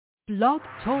Blog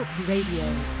Talk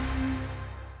Radio.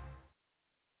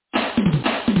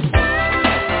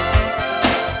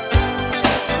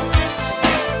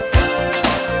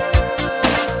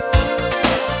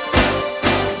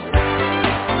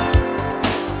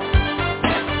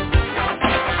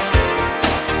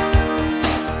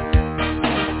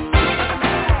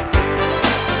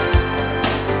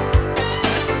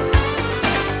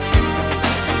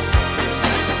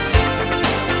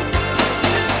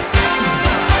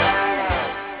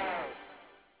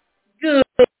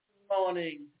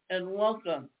 And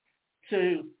welcome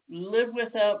to Live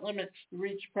Without Limits to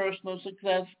Reach Personal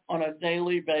Success on a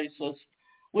Daily Basis,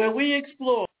 where we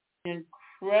explore the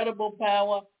incredible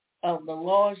power of the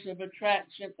laws of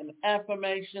attraction and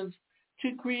affirmations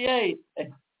to create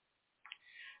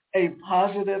a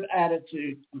positive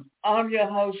attitude. I'm your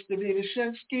host, Davida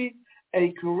Shinsky,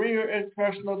 a career and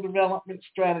personal development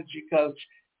strategy coach.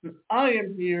 And I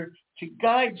am here to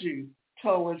guide you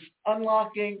towards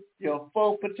unlocking your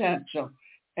full potential.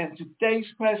 And today's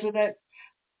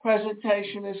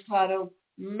presentation is titled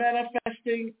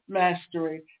Manifesting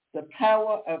Mastery, the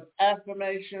Power of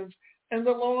Affirmations and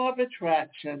the Law of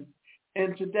Attraction.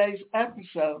 In today's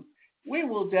episode, we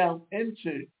will delve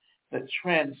into the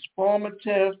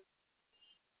transformative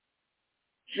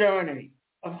journey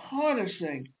of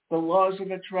harnessing the laws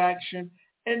of attraction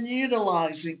and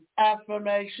utilizing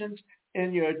affirmations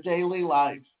in your daily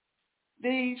life.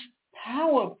 These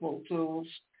powerful tools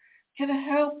can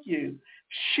help you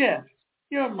shift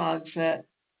your mindset,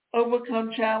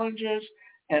 overcome challenges,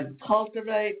 and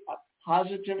cultivate a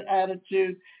positive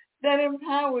attitude that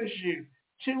empowers you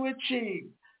to achieve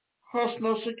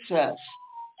personal success.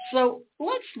 So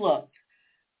let's look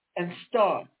and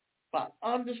start by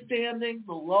understanding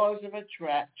the laws of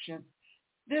attraction.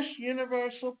 This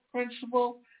universal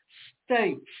principle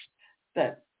states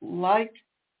that like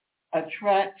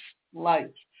attracts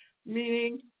like,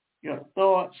 meaning your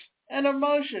thoughts and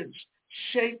emotions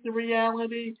shape the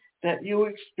reality that you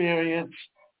experience.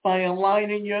 By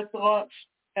aligning your thoughts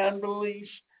and beliefs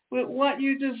with what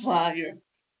you desire,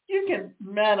 you can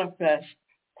manifest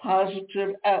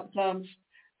positive outcomes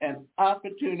and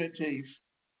opportunities.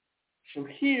 So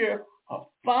here are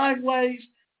 5 ways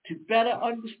to better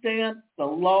understand the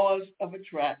laws of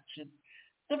attraction.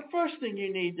 The first thing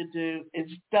you need to do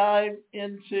is dive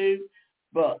into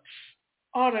books,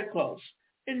 articles,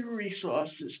 and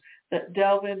resources that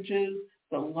delve into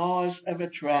the laws of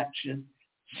attraction.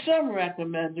 Some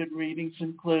recommended readings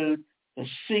include The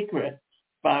Secret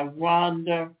by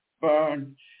Rhonda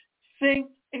Byrne,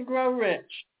 Think and Grow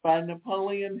Rich by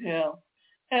Napoleon Hill,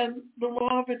 and The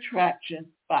Law of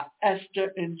Attraction by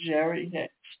Esther and Jerry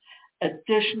Hicks.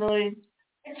 Additionally,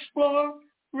 explore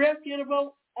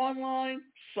reputable online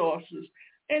sources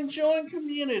and join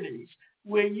communities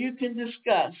where you can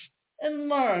discuss and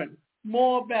learn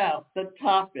more about the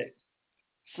topic.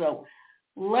 So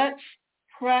let's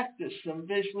practice some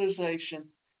visualization.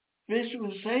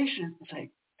 Visualization is a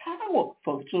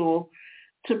powerful tool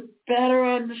to better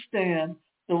understand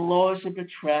the laws of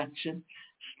attraction.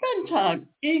 Spend time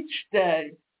each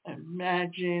day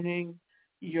imagining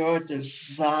your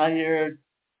desired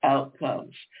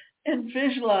outcomes and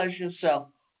visualize yourself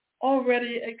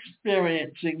already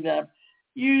experiencing them.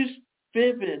 Use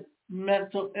vivid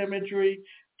mental imagery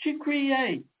to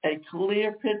create a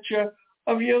clear picture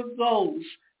of your goals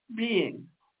being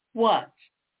what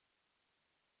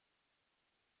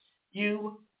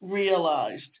you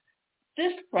realized.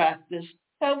 This practice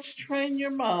helps train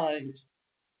your mind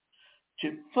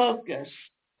to focus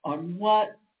on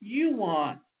what you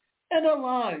want and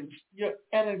aligns your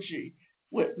energy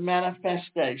with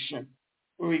manifestation.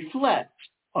 Reflect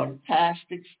on past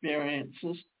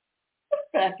experiences.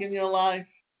 Look back in your life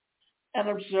and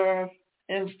observe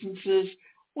instances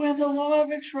where the law of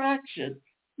attraction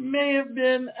may have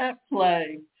been at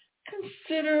play.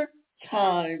 Consider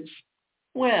times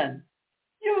when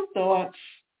your thoughts,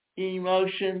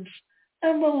 emotions,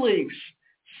 and beliefs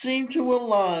seem to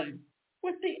align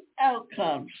with the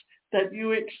outcomes that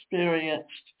you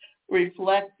experienced.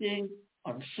 Reflecting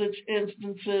on such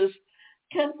instances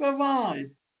can provide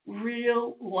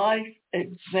real-life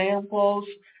examples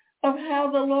of how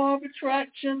the law of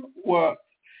attraction works.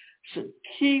 So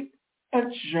keep a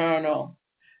journal.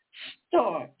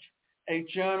 Start a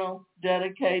journal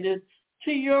dedicated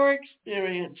to your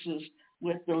experiences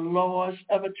with the laws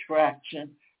of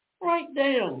attraction. Write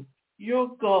down your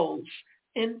goals,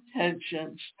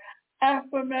 intentions,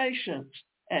 affirmations,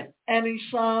 and any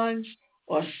signs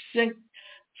or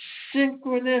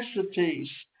synchronicities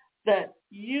that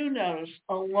you notice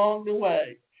along the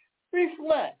way.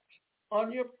 Reflect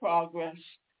on your progress,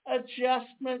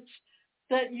 adjustments,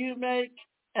 that you make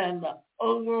and the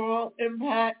overall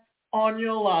impact on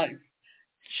your life.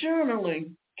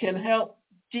 Journaling can help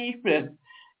deepen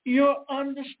your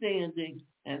understanding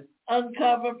and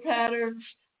uncover patterns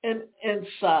and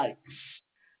insights.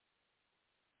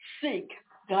 Seek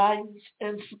guidance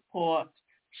and support.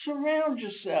 Surround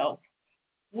yourself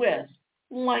with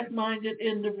like-minded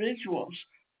individuals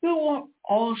who are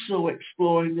also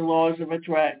exploring the laws of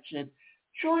attraction.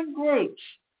 Join groups,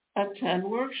 attend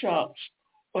workshops,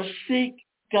 or seek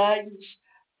guidance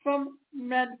from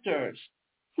mentors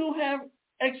who have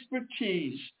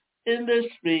expertise in this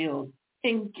field.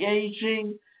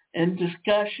 Engaging in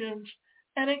discussions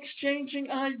and exchanging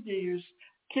ideas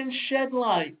can shed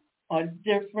light on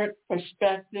different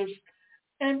perspectives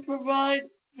and provide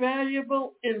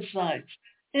valuable insights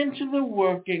into the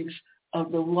workings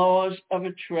of the laws of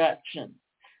attraction.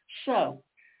 So,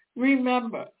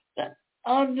 remember that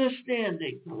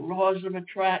understanding the laws of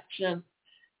attraction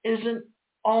is an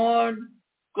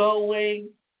ongoing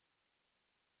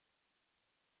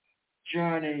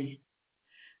journey.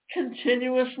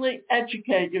 Continuously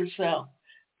educate yourself,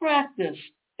 practice,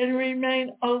 and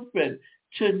remain open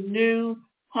to new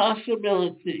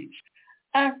possibilities.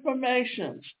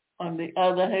 Affirmations, on the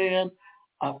other hand,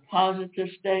 are positive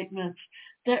statements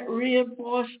that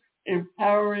reinforce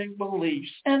empowering beliefs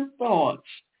and thoughts.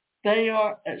 They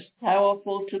are as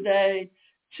powerful today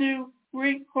to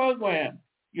reprogram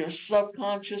your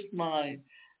subconscious mind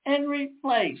and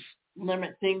replace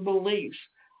limiting beliefs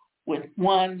with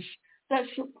ones that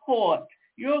support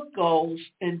your goals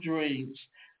and dreams.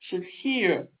 So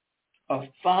here are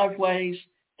 5 ways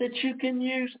that you can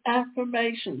use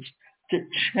affirmations to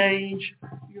change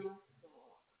your thoughts.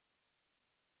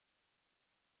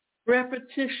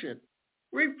 Repetition.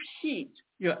 Repeat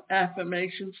your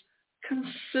affirmations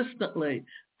consistently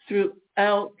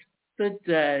throughout the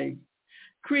day.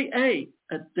 Create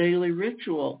a daily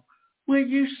ritual where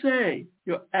you say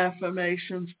your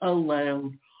affirmations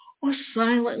aloud or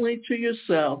silently to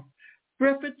yourself.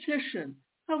 Repetition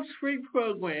helps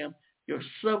reprogram your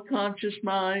subconscious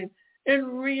mind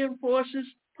and reinforces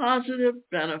positive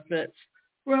benefits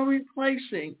while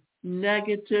replacing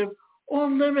negative or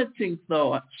limiting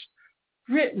thoughts.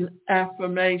 Written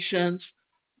affirmations,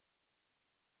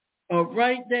 or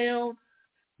write down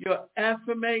your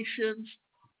affirmations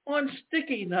on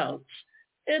sticky notes,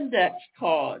 index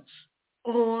cards,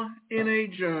 or in a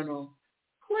journal.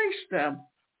 Place them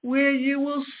where you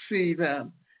will see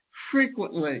them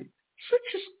frequently,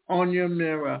 such as on your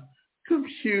mirror,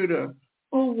 computer,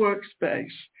 or workspace.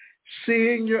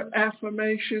 Seeing your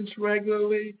affirmations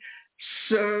regularly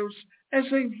serves as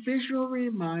a visual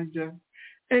reminder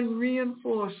and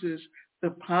reinforces the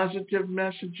positive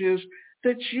messages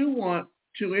that you want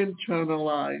to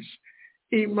internalize.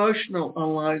 Emotional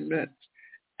alignment.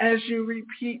 As you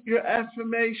repeat your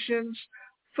affirmations,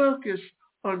 focus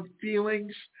on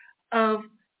feelings of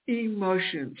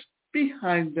emotions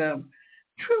behind them.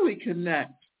 Truly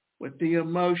connect with the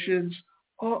emotions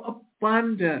or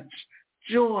abundance,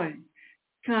 joy,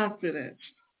 confidence,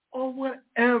 or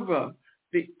whatever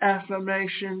the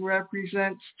affirmation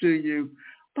represents to you.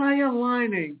 By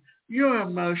aligning your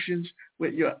emotions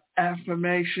with your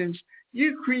affirmations,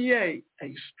 you create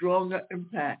a stronger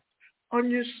impact on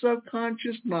your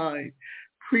subconscious mind.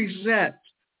 Present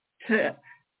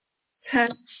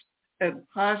text and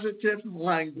positive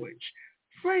language.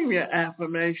 Frame your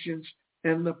affirmations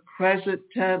in the present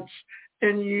tense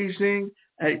and using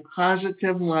a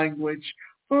positive language.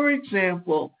 For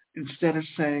example, instead of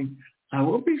saying, I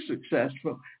will be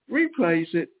successful,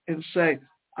 rephrase it and say,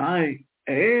 I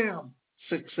am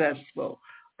successful,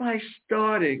 by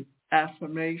starting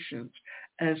affirmations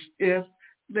as if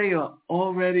they are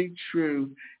already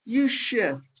true. You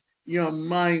shift your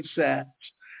mindset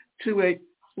to a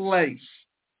place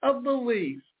of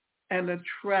belief and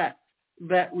attract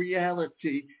that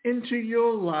reality into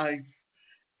your life.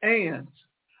 And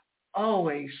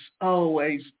always,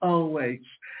 always, always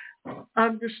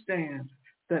understand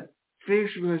that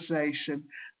visualization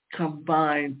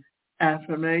combines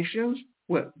affirmations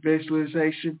with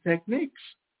visualization techniques.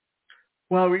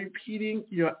 While repeating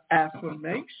your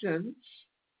affirmations,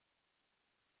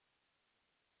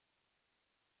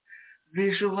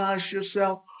 visualize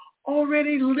yourself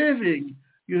already living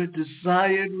your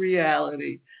desired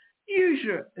reality. Use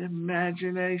your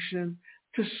imagination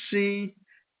to see,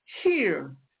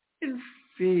 hear, and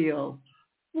feel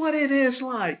what it is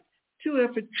like to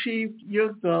have achieved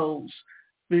your goals.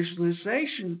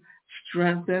 Visualization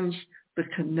strengthens the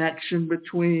connection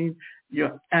between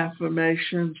your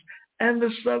affirmations and the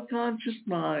subconscious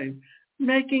mind,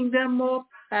 making them more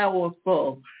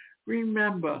powerful.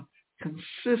 Remember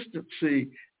Consistency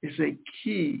is a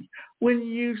key when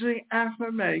using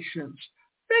affirmations.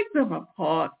 Make them a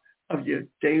part of your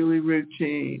daily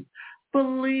routine.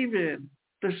 Believe in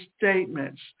the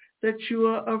statements that you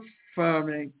are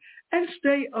affirming and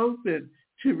stay open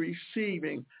to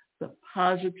receiving the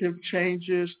positive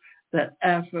changes that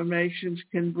affirmations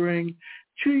can bring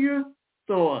to your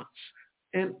thoughts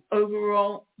and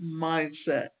overall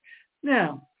mindset.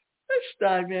 Now, let's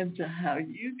dive into how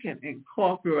you can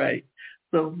incorporate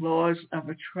the laws of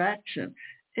attraction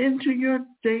into your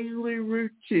daily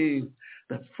routine.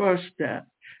 The first step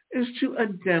is to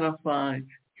identify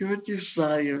your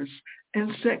desires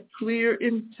and set clear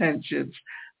intentions.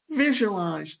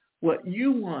 Visualize what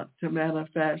you want to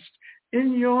manifest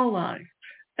in your life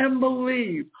and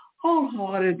believe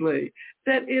wholeheartedly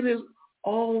that it is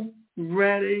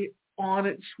already on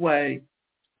its way.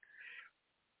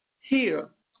 Here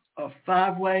are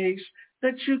 5 ways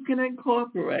that you can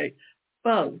incorporate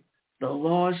both the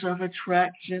laws of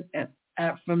attraction and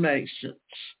affirmations.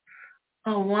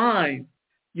 Align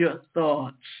your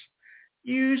thoughts.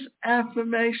 Use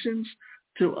affirmations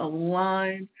to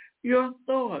align your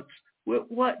thoughts with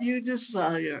what you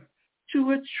desire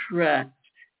to attract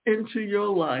into your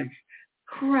life.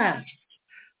 Craft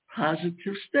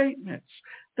positive statements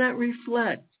that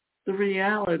reflect the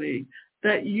reality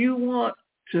that you want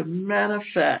to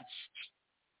manifest.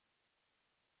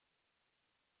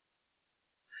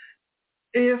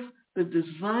 If the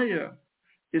desire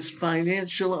is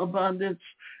financial abundance,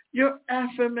 your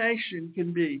affirmation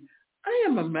can be, I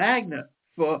am a magnet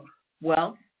for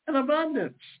wealth and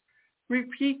abundance.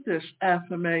 Repeat this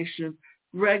affirmation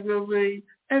regularly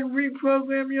and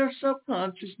reprogram your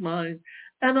subconscious mind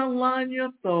and align your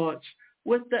thoughts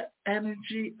with the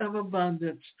energy of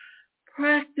abundance.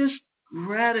 Practice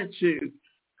gratitude.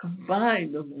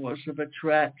 Combine the laws of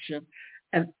attraction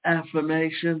and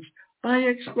affirmations by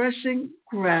expressing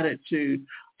gratitude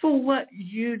for what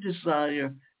you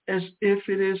desire as if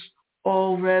it is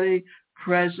already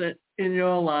present in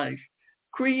your life.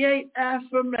 Create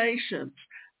affirmations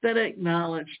that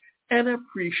acknowledge and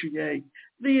appreciate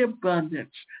the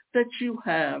abundance that you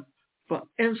have. For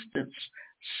instance,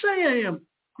 say I am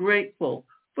grateful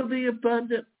for the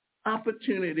abundant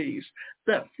opportunities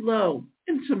that flow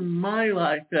into my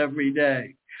life every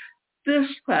day. This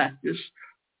practice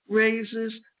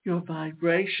raises your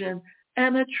vibration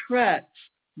and attracts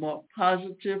more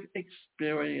positive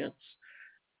experience.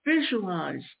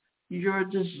 Visualize your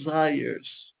desires.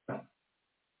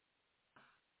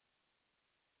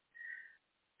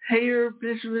 Pair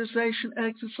visualization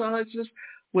exercises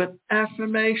with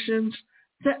affirmations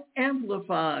to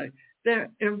amplify their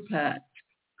impact.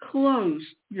 Close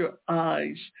your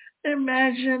eyes.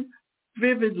 Imagine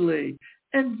vividly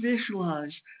and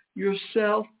visualize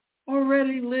yourself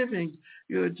already living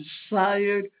your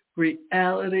desired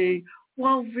reality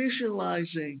while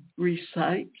visualizing.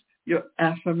 Recite your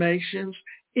affirmations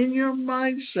in your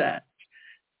mindset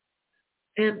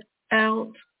and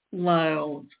out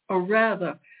loud, or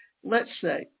rather, let's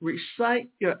say, recite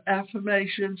your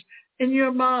affirmations in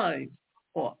your mind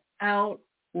or out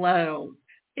loud.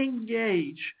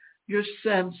 Engage your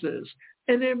senses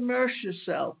and immerse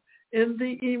yourself in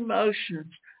the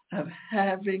emotions of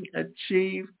having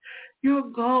achieved your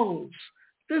goals.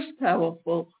 This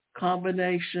powerful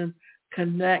combination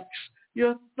connects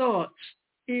your thoughts,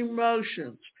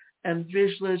 emotions, and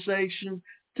visualization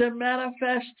to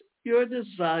manifest your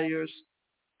desires.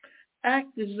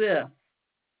 Act as if.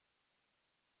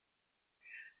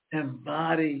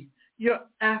 Embody your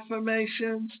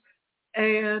affirmations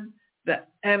and the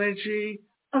energy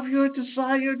of your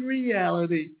desired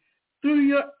reality through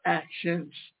your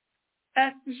actions.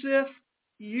 Act as if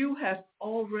you have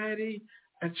already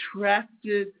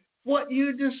attracted what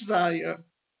you desire.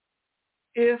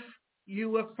 If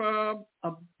you affirm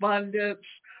abundance,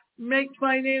 make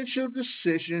financial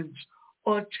decisions,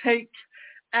 or take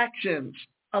actions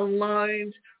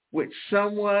aligned with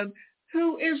someone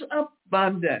who is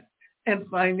abundant and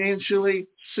financially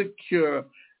secure.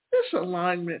 This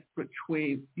alignment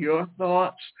between your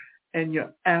thoughts and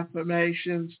your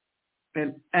affirmations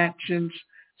and actions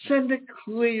send a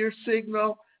clear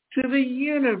signal to the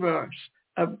universe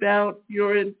about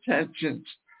your intentions.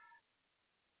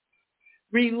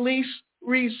 Release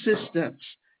resistance.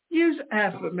 Use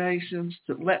affirmations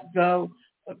to let go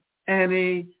of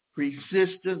any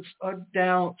resistance or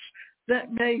doubts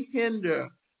that may hinder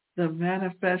the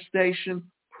manifestation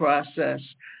process.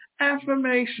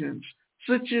 Affirmations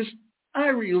such as I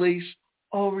release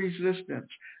all resistance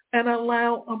and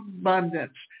allow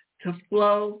abundance to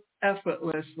flow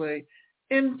effortlessly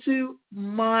into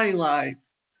my life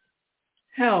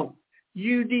help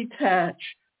You detach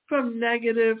from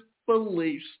negative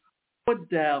beliefs or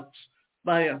doubts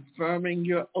by affirming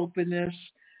your openness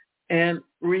and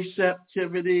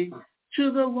receptivity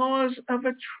to the laws of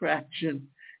attraction.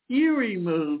 You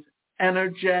remove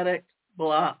energetic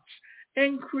blocks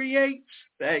and create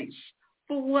space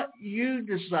for what you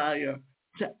desire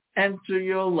to enter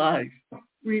your life.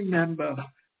 Remember,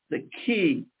 the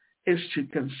key is to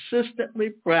consistently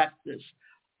practice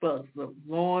both the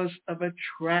laws of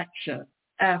attraction,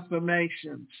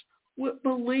 affirmations, with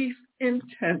belief,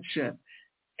 intention,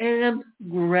 and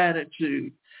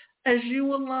gratitude. As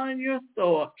you align your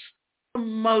thoughts,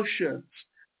 emotions,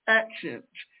 actions,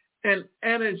 and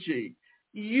energy,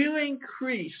 you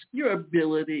increase your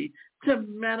ability to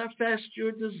manifest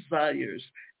your desires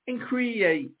and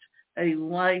create a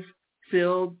life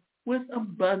filled with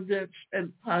abundance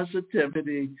and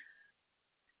positivity.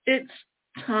 It's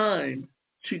time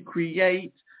to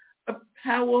create a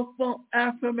powerful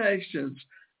affirmations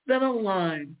that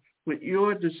align with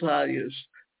your desires.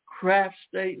 Craft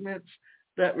statements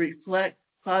that reflect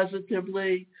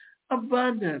positively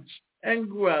abundance and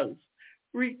growth.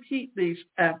 Repeat these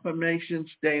affirmations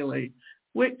daily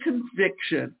with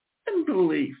conviction and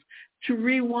belief to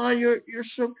rewire your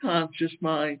subconscious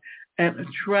mind and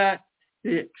attract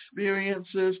the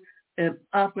experiences and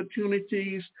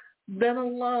opportunities that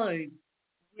align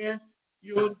with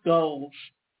your goals.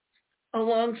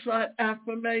 Alongside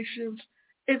affirmations,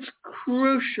 it's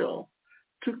crucial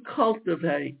to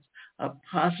cultivate a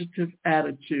positive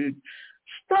attitude.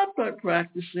 Start by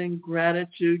practicing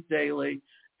gratitude daily,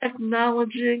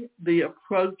 acknowledging the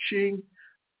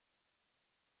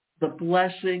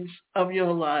blessings of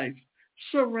your life.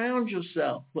 Surround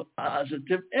yourself with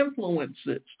positive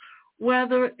influences,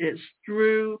 whether it's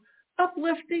through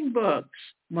uplifting books,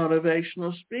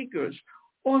 motivational speakers,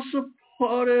 or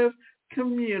supportive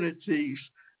communities.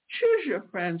 Choose your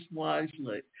friends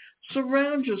wisely.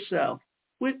 Surround yourself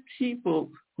with people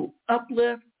who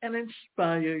uplift and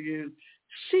inspire you.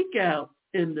 Seek out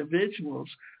individuals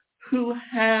who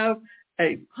have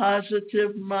a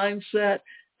positive mindset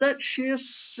that share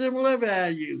similar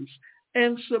values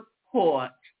and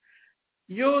support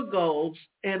your goals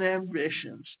and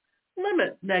ambitions.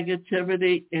 Limit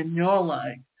negativity in your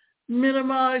life.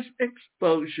 Minimize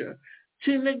exposure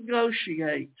to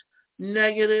negotiate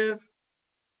negative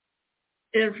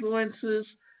influences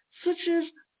such as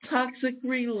toxic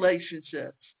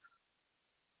relationships.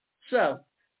 So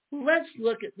let's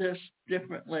look at this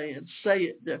differently and say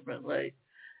it differently,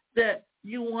 that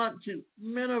you want to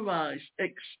minimize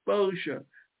exposure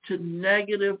to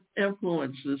negative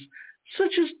influences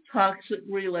such as toxic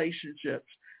relationships,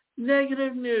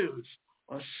 negative news,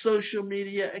 or social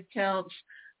media accounts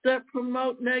that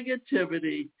promote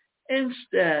negativity.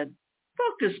 Instead,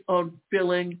 focus on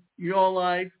filling your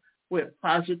life with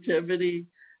positivity,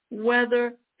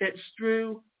 whether it's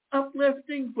through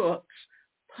uplifting books,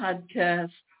 podcasts,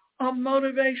 or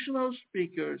motivational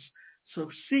speakers. So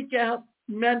seek out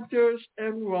mentors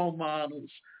and role models.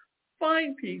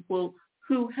 Find people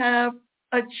who have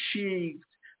achieved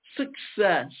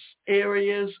success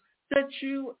areas that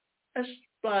you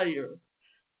aspire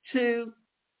to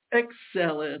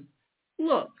excel in.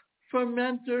 Look for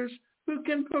mentors who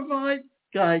can provide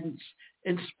guidance,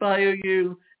 inspire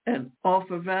you, and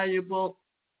offer valuable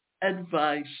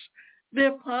advice.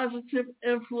 Their positive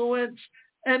influence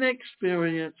and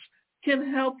experience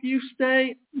can help you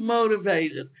stay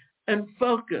motivated and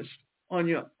focused on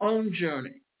your own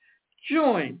journey.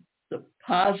 Join the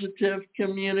positive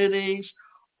communities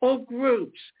or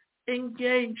groups.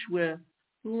 Engage with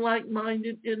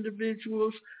like-minded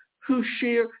individuals who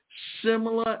share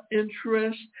similar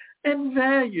interests and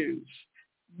values.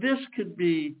 This could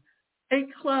be a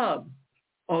club,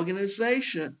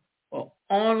 organization, or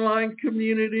online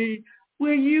community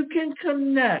where you can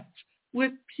connect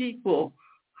with people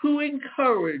who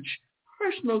encourage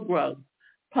personal growth,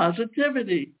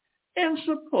 positivity, and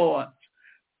support.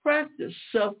 Practice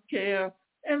self-care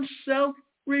and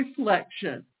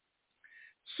self-reflection,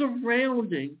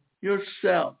 surrounding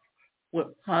yourself with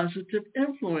positive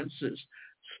influences.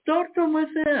 Start from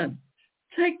within.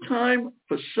 Take time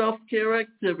for self-care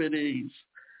activities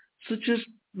such as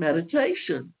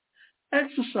meditation,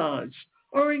 exercise,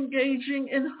 or engaging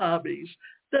in hobbies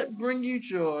that bring you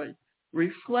joy.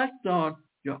 Reflect on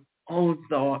your own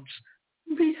thoughts,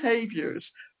 behaviors.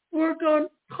 Work on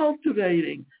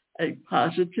cultivating a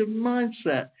positive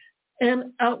mindset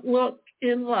and outlook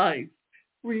in life.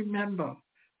 Remember,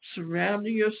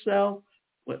 surrounding yourself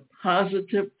with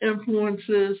positive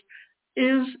influences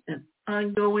is an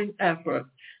ongoing effort.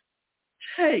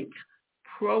 Take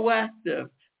proactive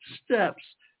steps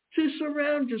to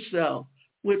surround yourself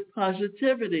with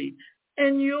positivity,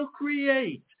 and you'll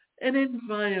create an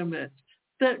environment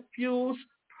that fuels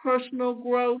personal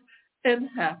growth and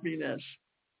happiness.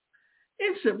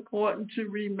 It's important to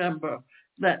remember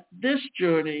that this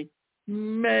journey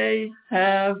may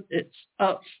have its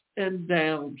ups and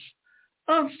downs.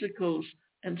 Obstacles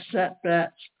and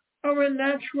setbacks are a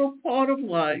natural part of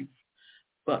life,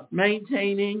 but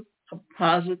maintaining a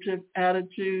positive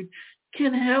attitude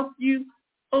can help you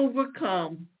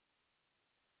overcome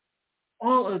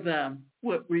all of them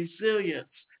with resilience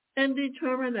and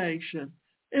determination.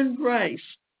 Embrace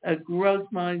a growth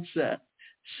mindset,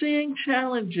 seeing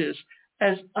challenges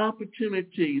as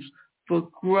opportunities for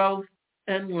growth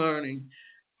and learning.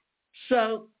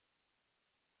 So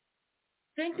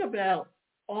think about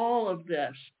all of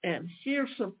this, and here's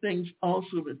some things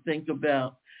also to think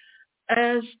about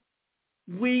as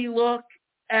we look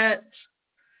at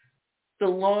the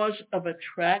laws of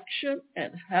attraction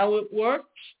and how it works.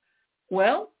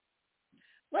 Well,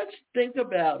 let's think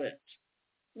about it.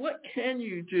 What can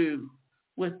you do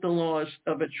with the laws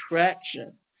of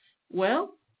attraction?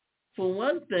 Well, for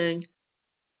one thing,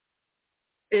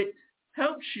 it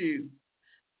helps you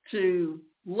to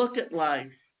look at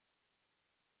life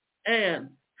and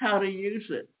how to use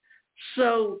it.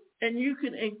 So, and you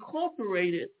can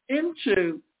incorporate it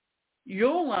into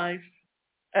your life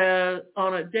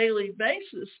on a daily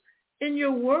basis in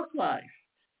your work life.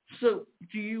 So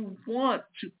do you want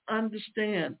to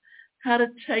understand how to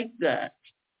take that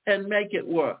and make it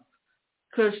work?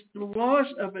 Because the laws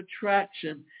of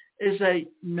attraction is a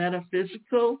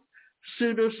metaphysical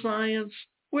pseudoscience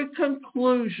with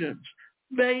conclusions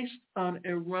based on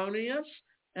erroneous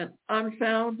and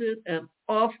unfounded and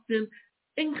often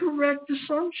incorrect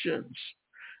assumptions.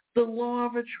 The law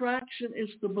of attraction is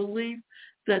the belief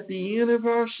that the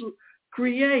universe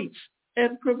creates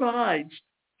and provides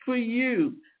for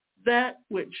you that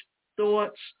which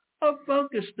thoughts are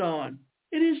focused on.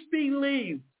 It is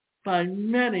believed by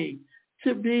many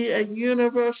to be a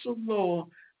universal law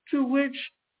to which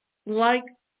like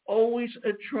always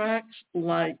attracts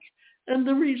like, and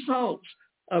the results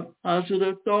of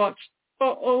positive thoughts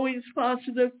are always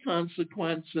positive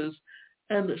consequences,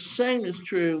 and the same is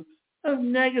true of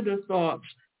negative thoughts,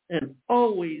 and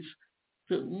always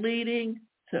leading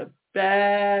to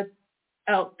bad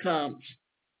outcomes.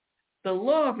 The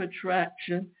law of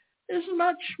attraction is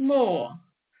much more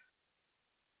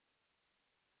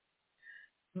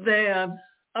than,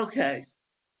 okay,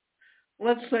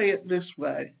 let's say it this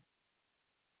way.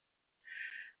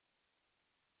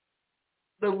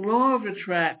 The law of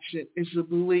attraction is the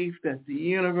belief that the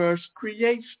universe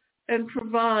creates and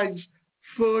provides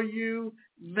for you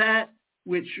that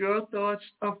which your thoughts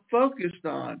are focused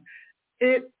on.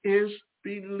 It is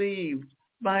believed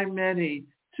by many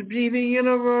to be the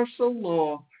universal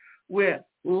law where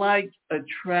like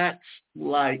attracts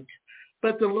like.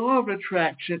 But the law of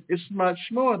attraction is much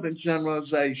more than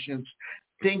generalizations.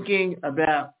 Thinking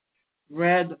about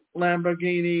red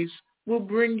Lamborghinis will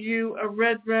bring you a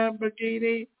red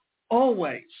Lamborghini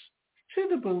always. To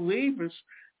the believers,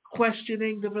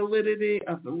 questioning the validity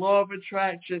of the law of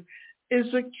attraction is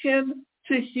akin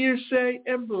to hearsay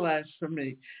and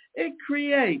blasphemy. It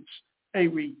creates a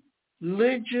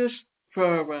religious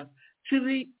fervor to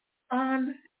the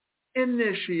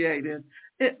uninitiated.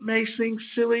 It may seem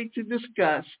silly to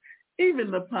discuss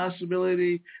even the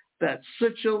possibility that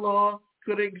such a law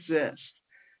could exist.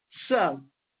 So,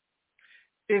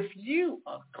 if you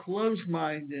are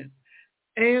closed-minded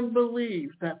and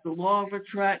believe that the law of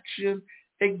attraction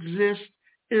exists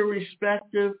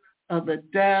irrespective of the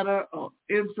data or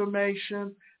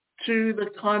information to the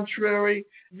contrary,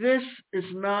 this is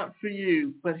not for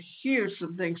you. But here's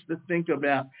some things to think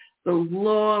about. The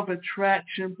law of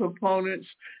attraction proponents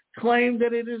claim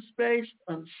that it is based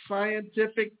on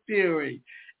scientific theory.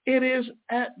 It is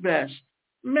at best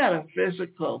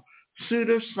metaphysical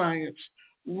pseudoscience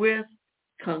with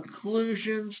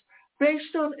conclusions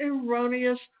based on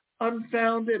erroneous,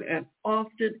 unfounded, and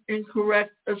often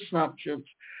incorrect assumptions.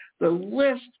 The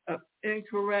list of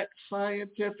incorrect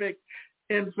scientific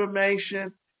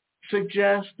information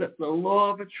suggests that the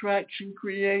law of attraction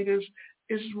creators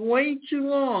is way too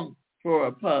long for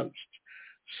a post.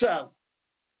 So,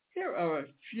 here are a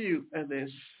few of their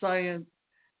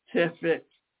scientific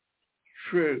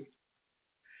truths.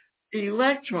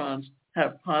 Electrons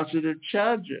have positive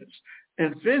charges,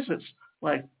 and physics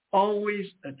like always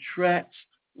attracts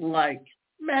like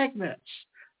magnets.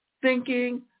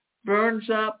 Thinking burns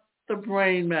up the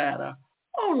brain matter.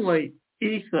 Only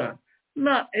ether,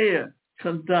 not air,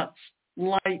 conducts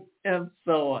light and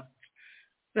thought.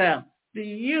 Now, the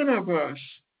universe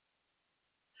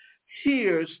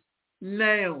hears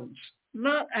nouns,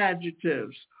 not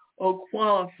adjectives or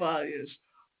qualifiers,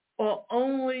 or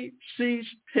only sees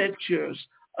pictures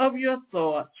of your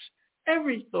thoughts.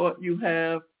 Every thought you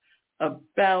have,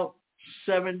 about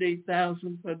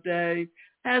 70,000 per day,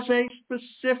 has a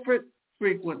specific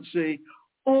frequency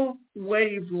or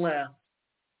wavelength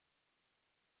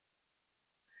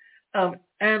of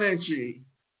energy,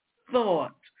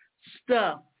 thought,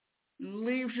 stuff,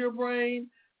 leaves your brain,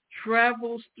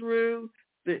 travels through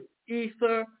the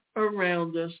ether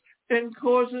around us, and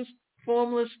causes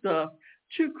formless stuff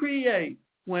to create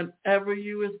whenever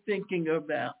you are thinking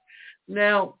about.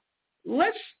 Now,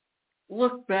 let's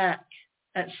look back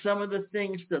at some of the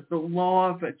things that the law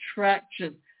of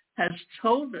attraction has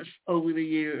told us over the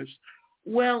years.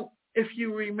 Well, if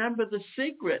you remember The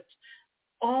Secret,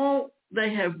 all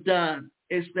they have done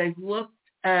is they've looked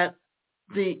at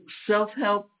the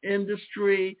self-help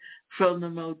industry from the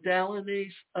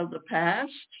modalities of the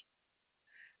past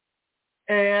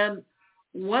and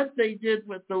what they did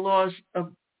with the laws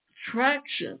of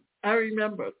attraction. I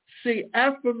remember, see,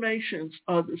 affirmations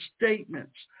are the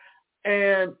statements,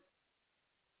 and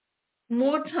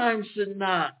more times than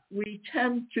not, we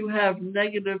tend to have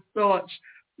negative thoughts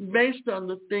based on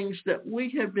the things that we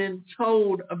have been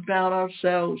told about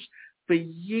ourselves for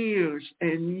years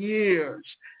and years.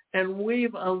 And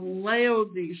we've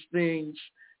allowed these things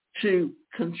to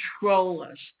control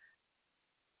us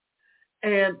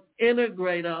and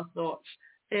integrate our thoughts.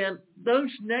 And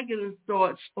those negative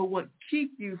thoughts are what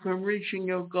keep you from reaching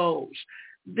your goals.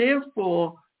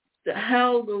 Therefore,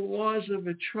 how the laws of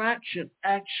attraction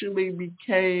actually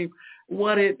became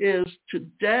what it is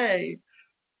today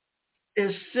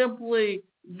is simply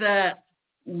that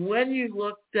when you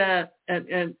looked at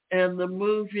and the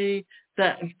movie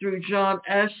that through John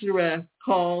Assaraf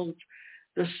called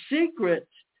The Secret,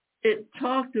 it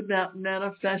talked about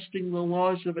manifesting the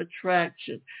laws of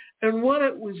attraction. And what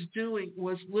it was doing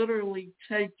was literally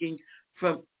taking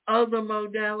from other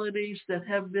modalities that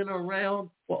have been around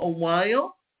for a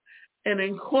while and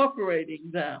incorporating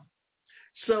them.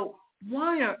 So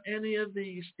why are any of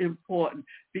these important?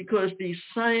 Because these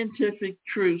scientific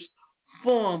truths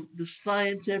form the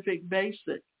scientific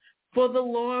basis for the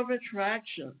law of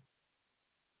attraction.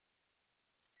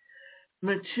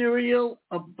 Material,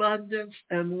 abundance,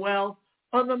 and wealth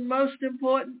are the most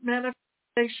important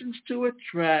manifestations to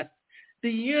attract.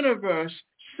 The universe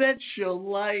sets your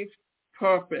life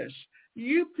purpose.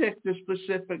 You pick the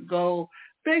specific goal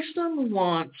based on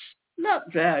wants,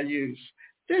 not values.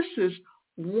 This is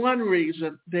one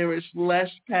reason there is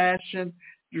less passion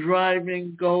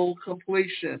driving goal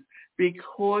completion,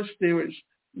 because there is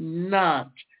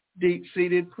not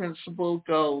deep-seated principle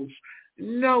goals,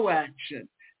 no action.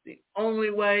 The only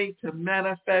way to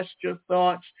manifest your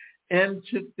thoughts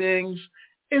into things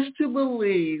is to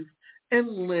believe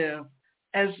and live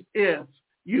as if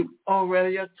you've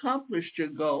already accomplished your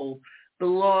goal. The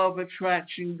law of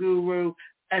attraction guru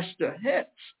Esther Hicks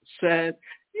said,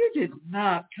 "You did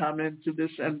not come into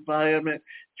this environment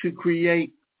to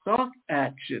create thought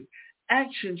action.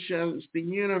 Action shows the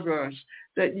universe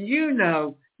that you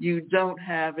know you don't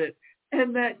have it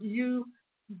and that you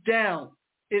doubt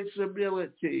its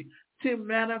ability to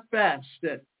manifest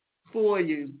it for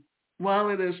you. While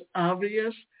it is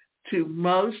obvious to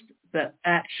most that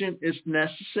action is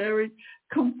necessary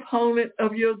component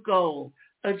of your goal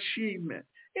achievement,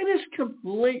 it is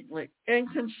completely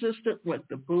inconsistent with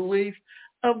the belief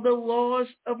of the laws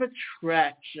of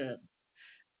attraction."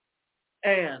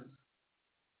 And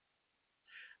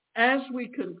as we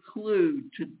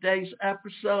conclude today's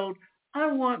episode, I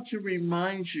want to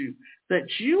remind you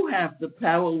that you have the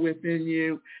power within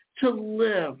you to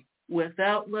live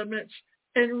without limits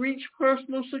and reach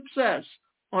personal success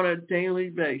on a daily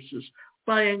basis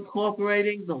by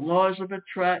incorporating the laws of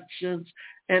attractions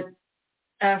and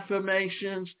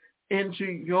affirmations into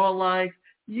your life.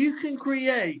 You can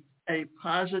create a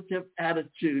positive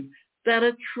attitude that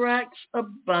attracts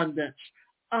abundance,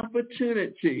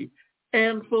 opportunity,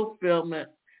 and fulfillment.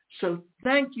 So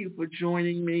thank you for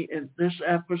joining me in this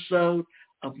episode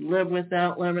of Live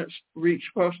Without Limits, Reach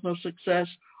Personal Success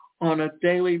on a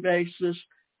daily basis.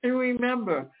 And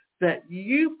remember that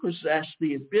you possess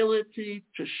the ability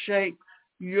to shape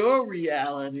your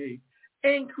reality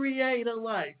and create a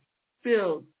life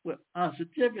filled with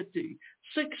positivity,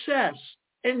 success,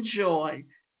 and joy.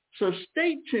 So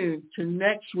stay tuned to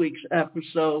next week's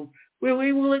episode, where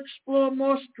we will explore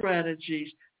more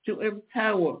strategies to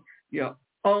empower your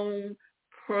own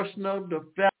personal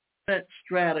development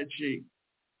strategy.